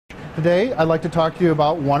today I'd like to talk to you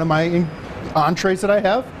about one of my entrees that I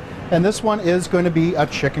have, and this one is going to be a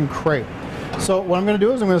chicken crepe. So what I'm going to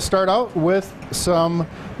do is I'm going to start out with some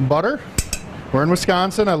butter. We're in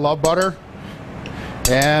Wisconsin, I love butter,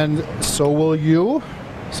 and so will you.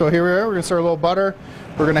 So here we are, we're going to start a little butter.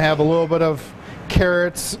 We're going to have a little bit of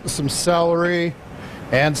carrots, some celery,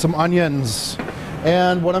 and some onions.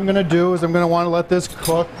 And what I'm going to do is I'm going to want to let this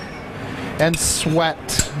cook and sweat.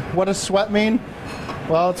 What does sweat mean?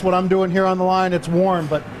 Well, it's what I'm doing here on the line. It's warm,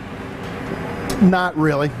 but not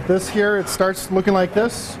really. This here, it starts looking like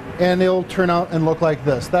this, and it'll turn out and look like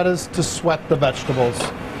this. That is to sweat the vegetables.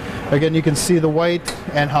 Again, you can see the white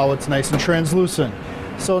and how it's nice and translucent.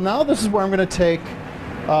 So now this is where I'm going to take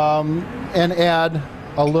and add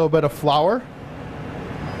a little bit of flour,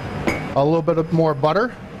 a little bit of more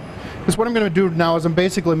butter. Because what I'm going to do now is I'm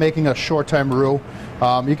basically making a short time roux.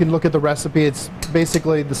 You can look at the recipe. It's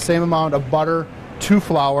basically the same amount of butter to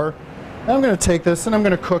flour. And I'm going to take this and I'm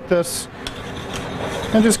going to cook this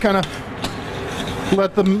and just kind of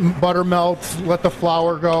let the butter melt, let the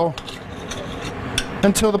flour go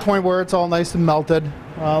until the point where it's all nice and melted.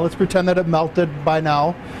 Let's pretend that it melted by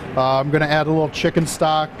now. I'm going to add a little chicken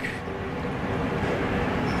stock,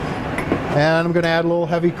 and I'm going to add a little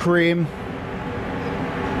heavy cream.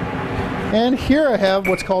 And here I have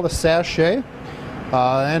what's called a sachet,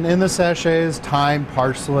 and in the sachet is thyme,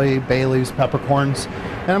 parsley, bay leaves, peppercorns,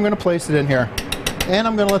 and I'm going to place it in here. And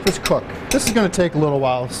I'm going to let this cook. This is going to take a little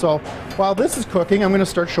while. So while this is cooking, I'm going to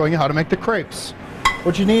start showing you how to make the crepes.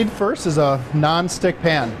 What you need first is a non-stick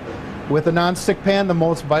pan. With a non-stick pan, the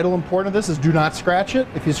most vital important of this is do not scratch it.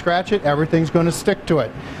 If you scratch it, everything's going to stick to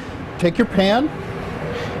it. Take your pan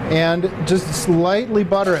and just slightly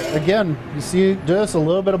butter it. Again, you see just a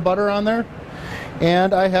little bit of butter on there.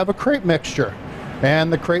 And I have a crepe mixture.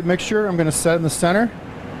 And the crepe mixture I'm going to set in the center.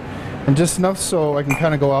 And just enough so I can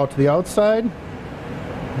kind of go out to the outside.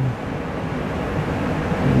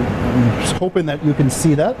 I'm just hoping that you can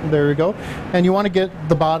see that. There we go. And you want to get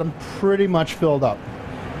the bottom pretty much filled up.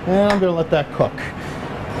 And I'm going to let that cook.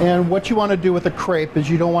 And what you want to do with a crepe is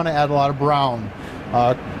you don't want to add a lot of brown.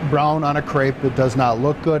 Brown on a crepe, it does not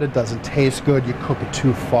look good, it doesn't taste good, you cook it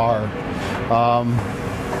too far.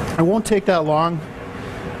 It won't take that long,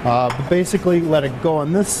 but basically let it go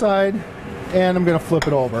on this side, and I'm going to flip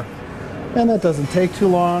it over. And that doesn't take too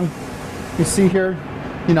long. You see here,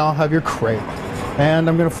 you now have your crepe. And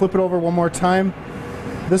I'm going to flip it over one more time.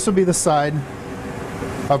 This will be the side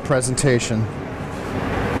of presentation.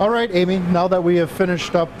 All right, Amy, now that we have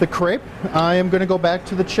finished up the crepe, I am going to go back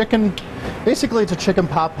to the chicken. Basically, it's a chicken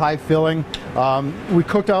pot pie filling. We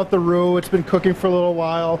cooked out the roux. It's been cooking for a little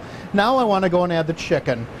while. Now I want to go and add the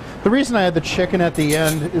chicken. The reason I add the chicken at the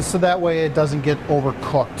end is so that way it doesn't get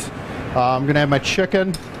overcooked. I'm going to add my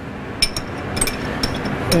chicken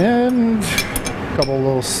and a couple of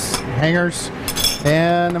little hangers.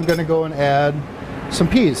 And I'm going to go and add some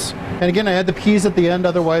peas. And again, I add the peas at the end,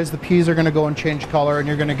 otherwise the peas are going to go and change color and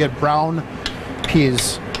you're going to get brown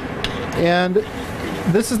peas. And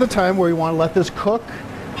this is the time where you want to let this cook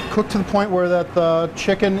to the point where that the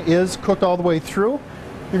chicken is cooked all the way through.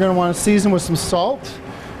 You're going to want to season with some salt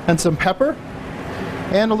and some pepper.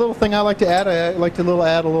 And a little thing I like to add, I like to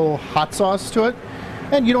add a little hot sauce to it.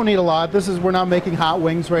 And you don't need a lot. We're not making hot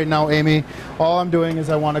wings right now, Amy. All I'm doing is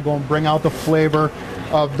I want to go and bring out the flavor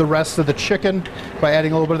of the rest of the chicken by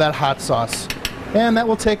adding a little bit of that hot sauce. And that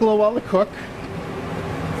will take a little while to cook.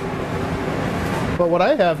 But what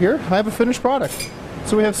I have here, I have a finished product.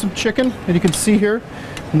 So we have some chicken, and you can see here,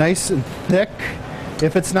 nice and thick.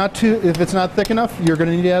 If it's not thick enough, you're going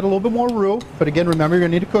to need to add a little bit more roux. But again, remember, you're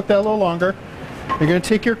going to need to cook that a little longer. You're going to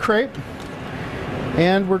take your crepe,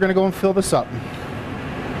 and we're going to go and fill this up.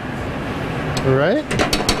 All right,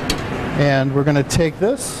 and we're going to take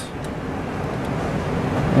this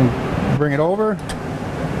and bring it over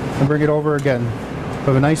and bring it over again. We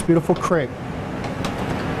have a nice beautiful crepe.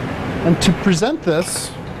 And to present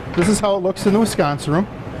this is how it looks in the Wisconsin room.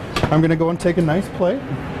 I'm going to go and take a nice plate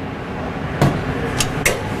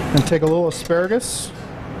and take a little asparagus.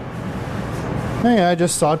 And I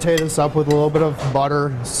just saute this up with a little bit of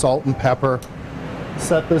butter, salt, and pepper.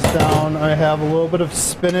 Set this down. I have a little bit of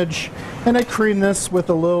spinach, and I cream this with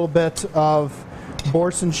a little bit of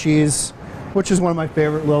Boursin cheese, which is one of my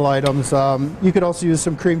favorite little items. You could also use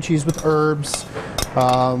some cream cheese with herbs.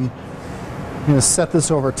 I'm going to set this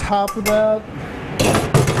over top of that,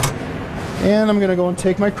 and I'm going to go and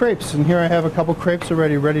take my crepes. And here I have a couple crepes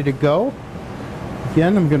already ready to go.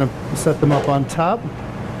 Again, I'm going to set them up on top.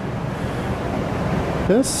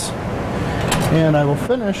 This. And I will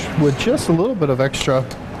finish with just a little bit of extra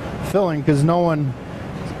filling because no one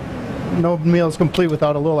no meal is complete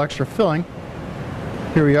without a little extra filling.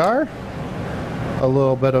 Here we are, a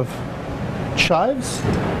little bit of chives.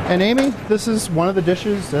 And Amy, this is one of the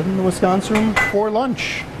dishes in the Wisconsin room for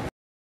lunch.